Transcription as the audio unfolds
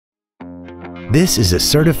This is a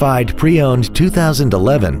certified pre-owned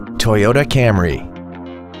 2011 Toyota Camry.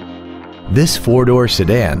 This four-door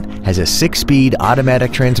sedan has a 6-speed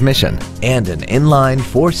automatic transmission and an inline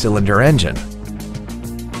 4-cylinder engine.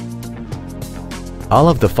 All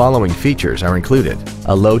of the following features are included: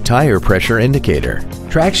 a low tire pressure indicator,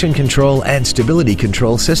 traction control and stability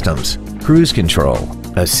control systems, cruise control,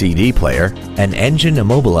 a CD player, an engine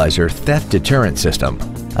immobilizer theft deterrent system,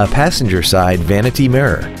 a passenger side vanity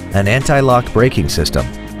mirror, an anti-lock braking system,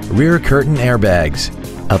 rear curtain airbags,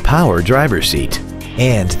 a power driver's seat,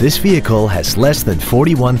 and this vehicle has less than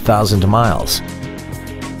 41,000 miles.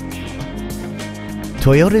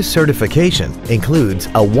 Toyota's certification includes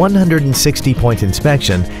a 160-point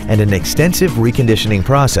inspection and an extensive reconditioning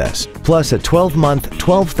process, plus a 12-month,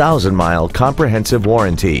 12,000-mile comprehensive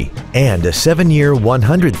warranty and a 7-year,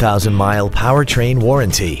 100,000-mile powertrain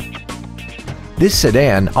warranty. This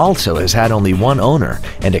sedan also has had only one owner,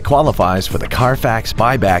 and it qualifies for the Carfax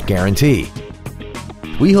buyback guarantee.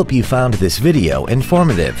 We hope you found this video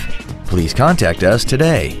informative. Please contact us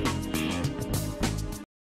today.